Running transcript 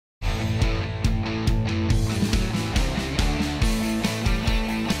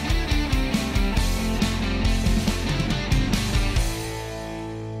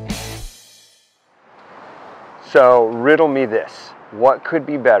So riddle me this, what could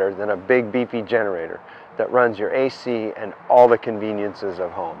be better than a big beefy generator that runs your AC and all the conveniences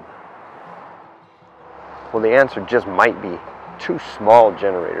of home? Well, the answer just might be two small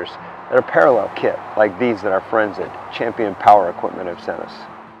generators and a parallel kit like these that our friends at Champion Power Equipment have sent us.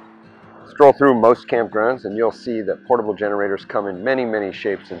 Stroll through most campgrounds and you'll see that portable generators come in many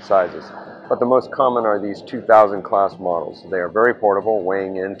shapes and sizes, but the most common are these 2000 class models. They are very portable,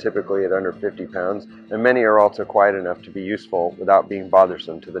 weighing in typically at under 50 pounds, and many are also quiet enough to be useful without being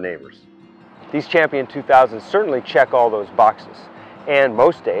bothersome to the neighbors. These Champion 2000s certainly check all those boxes, and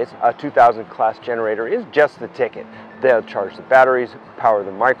most days a 2000 class generator is just the ticket. They'll charge the batteries, power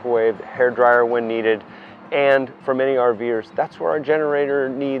the microwave, the hairdryer when needed, and for many RVers, that's where our generator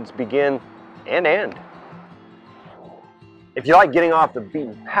needs begin and end. If you like getting off the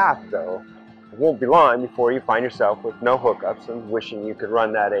beaten path though, it won't be long before you find yourself with no hookups and wishing you could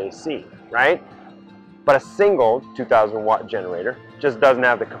run that AC, right? But a single 2000 watt generator just doesn't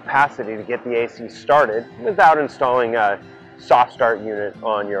have the capacity to get the AC started without installing a soft start unit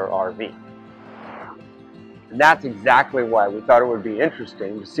on your RV. And that's exactly why we thought it would be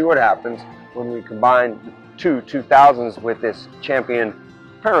interesting to see what happens when we combine the two 2000s with this Champion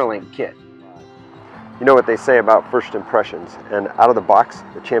Paralink kit. You know what they say about first impressions, and out of the box,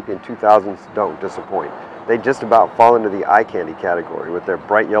 the Champion 2000s don't disappoint. They just about fall into the eye candy category with their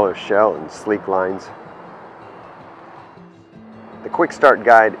bright yellow shell and sleek lines. The quick start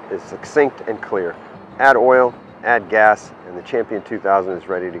guide is succinct and clear. Add oil, add gas, and the Champion 2000 is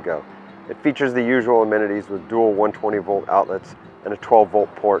ready to go. It features the usual amenities with dual 120 volt outlets and a 12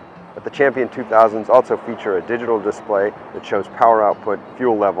 volt port, but the Champion 2000s also feature a digital display that shows power output,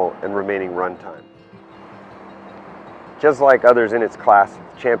 fuel level, and remaining runtime. Just like others in its class,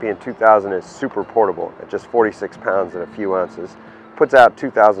 the Champion 2000 is super portable at just 46 pounds and a few ounces, puts out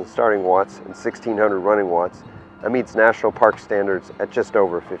 2000 starting watts and 1600 running watts, and meets national park standards at just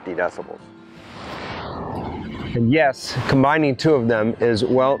over 50 decibels. And yes, combining two of them is,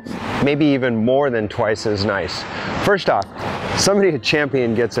 well, maybe even more than twice as nice. First off, somebody at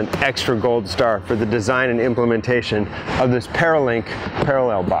Champion gets an extra gold star for the design and implementation of this Paralink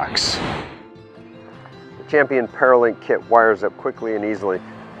parallel box. The Champion Paralink kit wires up quickly and easily.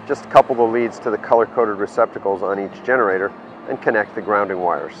 Just couple the leads to the color-coded receptacles on each generator and connect the grounding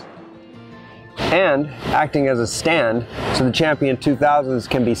wires. And acting as a stand so the Champion 2000s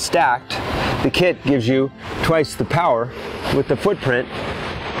can be stacked, the kit gives you twice the power with the footprint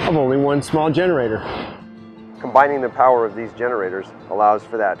of only one small generator. Combining the power of these generators allows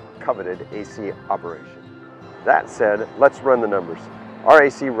for that coveted AC operation. That said, let's run the numbers. Our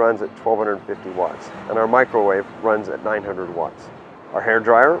AC runs at 1250 watts and our microwave runs at 900 watts. Our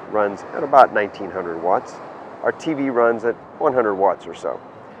hairdryer runs at about 1900 watts. Our TV runs at 100 watts or so.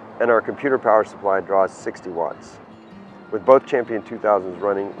 And our computer power supply draws 60 watts. With both Champion 2000s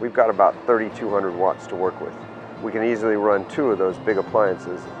running, we've got about 3200 watts to work with. We can easily run two of those big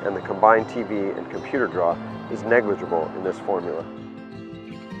appliances, and the combined TV and computer draw is negligible in this formula.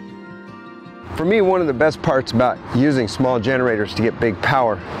 For me, one of the best parts about using small generators to get big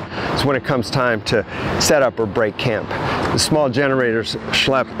power is when it comes time to set up or break camp. The small generators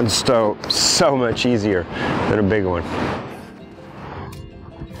schlep and stow so much easier than a big one.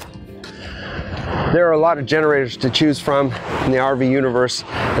 There are a lot of generators to choose from in the RV universe,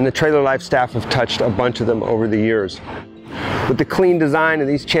 and the Trailer Life staff have touched a bunch of them over the years. With the clean design of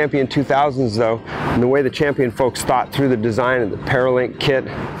these Champion 2000s though, and the way the Champion folks thought through the design of the Paralink kit,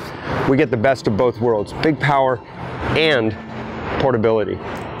 we get the best of both worlds, big power and portability.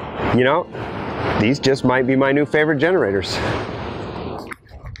 You know, these just might be my new favorite generators.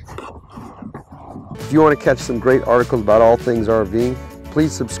 If you want to catch some great articles about all things RVing,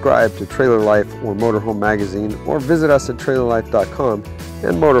 please subscribe to Trailer Life or Motorhome Magazine, or visit us at trailerlife.com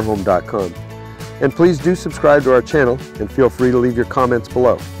and motorhome.com. And please do subscribe to our channel and feel free to leave your comments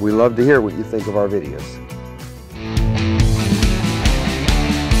below. We love to hear what you think of our videos.